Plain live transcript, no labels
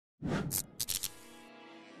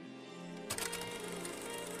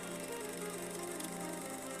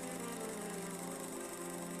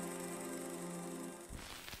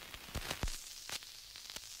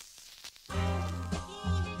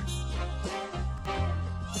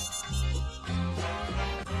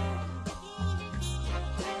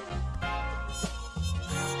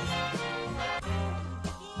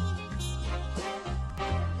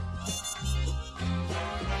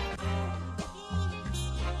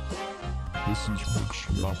This is Mixed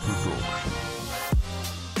Production.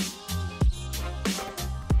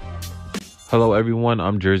 Hello everyone,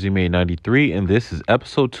 I'm Jersey Made 93 and this is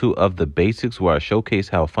episode 2 of The Basics, where I showcase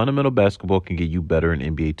how fundamental basketball can get you better in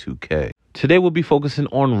NBA 2K. Today we'll be focusing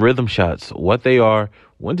on rhythm shots, what they are,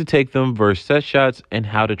 when to take them versus set shots, and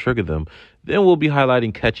how to trigger them. Then we'll be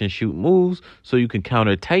highlighting catch and shoot moves so you can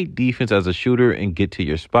counter tight defense as a shooter and get to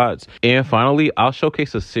your spots. And finally, I'll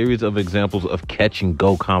showcase a series of examples of catch and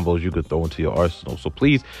go combos you could throw into your arsenal. So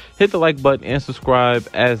please hit the like button and subscribe,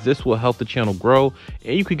 as this will help the channel grow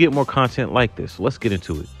and you can get more content like this. Let's get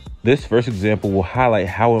into it. This first example will highlight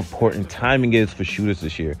how important timing is for shooters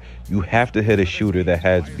this year. You have to hit a shooter that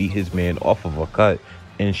has beat his man off of a cut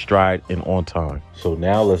in stride and on time. So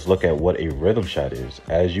now let's look at what a rhythm shot is.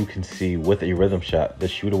 As you can see, with a rhythm shot, the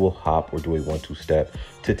shooter will hop or do a 1-2 step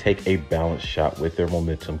to take a balanced shot with their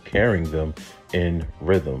momentum carrying them in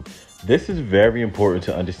rhythm. This is very important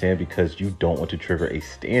to understand because you don't want to trigger a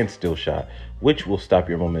standstill shot, which will stop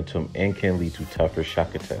your momentum and can lead to tougher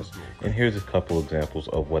shot contests. And here's a couple examples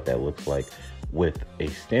of what that looks like with a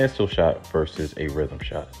standstill shot versus a rhythm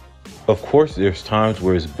shot. Of course, there's times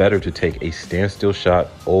where it's better to take a standstill shot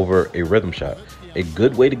over a rhythm shot. A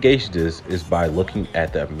good way to gauge this is by looking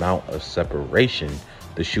at the amount of separation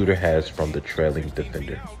the shooter has from the trailing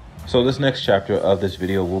defender. So this next chapter of this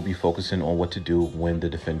video will be focusing on what to do when the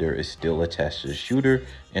defender is still attached to the shooter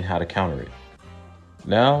and how to counter it.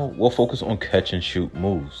 Now we'll focus on catch and shoot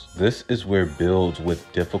moves. This is where builds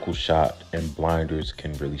with difficult shot and blinders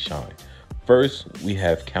can really shine. First, we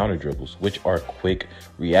have counter dribbles, which are quick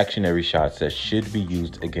reactionary shots that should be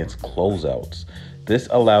used against closeouts. This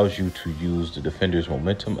allows you to use the defender's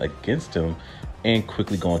momentum against him and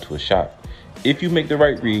quickly go into a shot. If you make the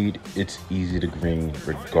right read, it's easy to green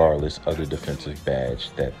regardless of the defensive badge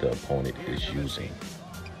that the opponent is using.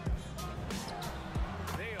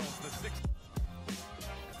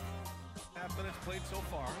 Half minutes played so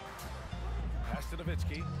far. Pass to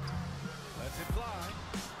Nowitzki. Lets it fly.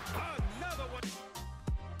 Another one.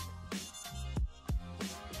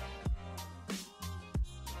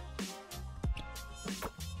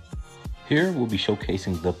 Here we'll be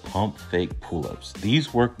showcasing the pump fake pull-ups.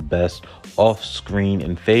 These work best off screen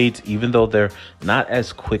and fades, even though they're not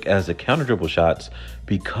as quick as the counter dribble shots.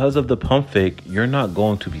 Because of the pump fake, you're not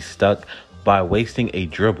going to be stuck by wasting a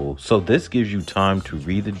dribble, so this gives you time to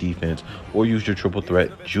read the defense or use your triple threat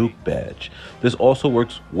juke badge. This also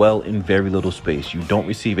works well in very little space. You don't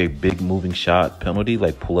receive a big moving shot penalty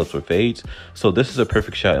like pull-ups or fades, so this is a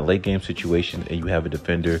perfect shot in late game situations and you have a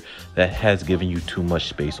defender that has given you too much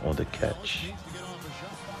space on the catch.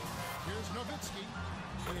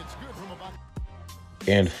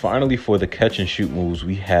 And finally, for the catch and shoot moves,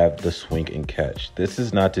 we have the swing and catch. This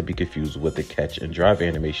is not to be confused with the catch and drive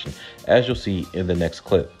animation, as you'll see in the next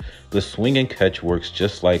clip. The swing and catch works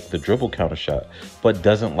just like the dribble counter shot, but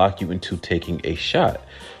doesn't lock you into taking a shot.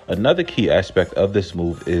 Another key aspect of this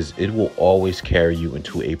move is it will always carry you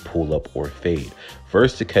into a pull-up or fade,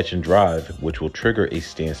 versus the catch and drive, which will trigger a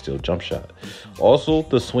standstill jump shot. Also,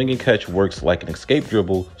 the swing and catch works like an escape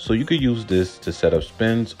dribble, so you could use this to set up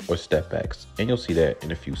spins or step backs, and you'll see that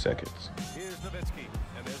in a few seconds. Here's Nowitzki,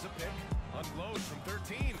 and there's a pick. Unloads from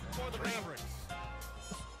 13 for the Mavericks.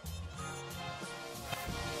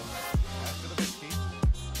 Pass to Nowitzki.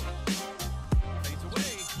 Fades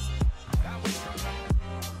away. That was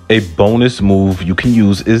A bonus move you can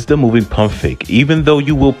use is the moving pump fake. Even though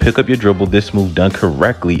you will pick up your dribble, this move done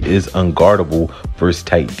correctly is unguardable versus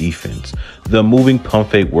tight defense. The moving pump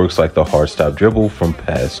fake works like the hard stop dribble from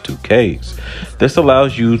past 2Ks. This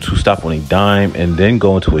allows you to stop on a dime and then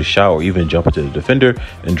go into a shot or even jump into the defender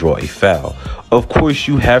and draw a foul. Of course,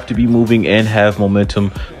 you have to be moving and have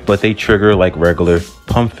momentum, but they trigger like regular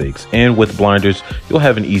pump fakes. And with blinders, you'll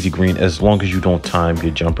have an easy green as long as you don't time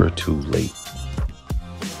your jumper too late.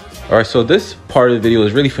 All right, so this part of the video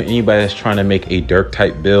is really for anybody that's trying to make a Dirk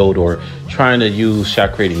type build or trying to use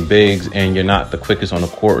shot creating bigs and you're not the quickest on the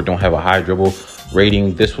court or don't have a high dribble,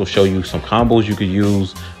 rating. This will show you some combos you could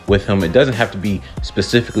use with him. It doesn't have to be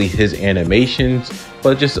specifically his animations,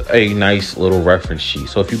 but just a nice little reference sheet.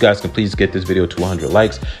 So if you guys can please get this video to 100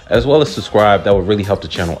 likes, as well as subscribe, that would really help the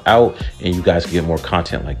channel out, and you guys can get more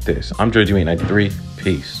content like this. I'm Dirk93.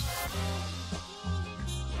 Peace.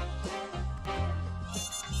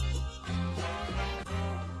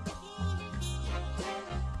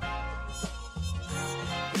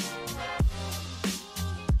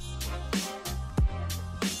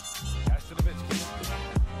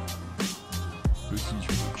 This is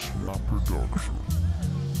Mix Production.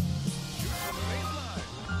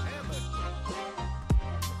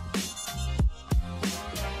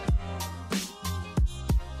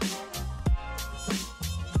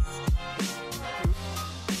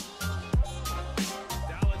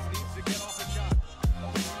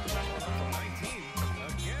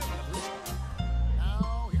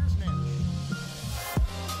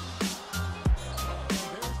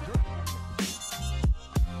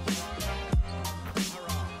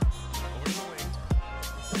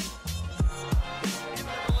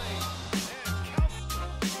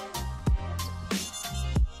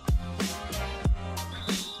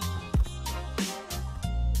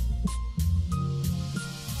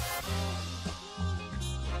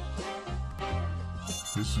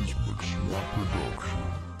 This is Mix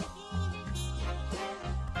Production.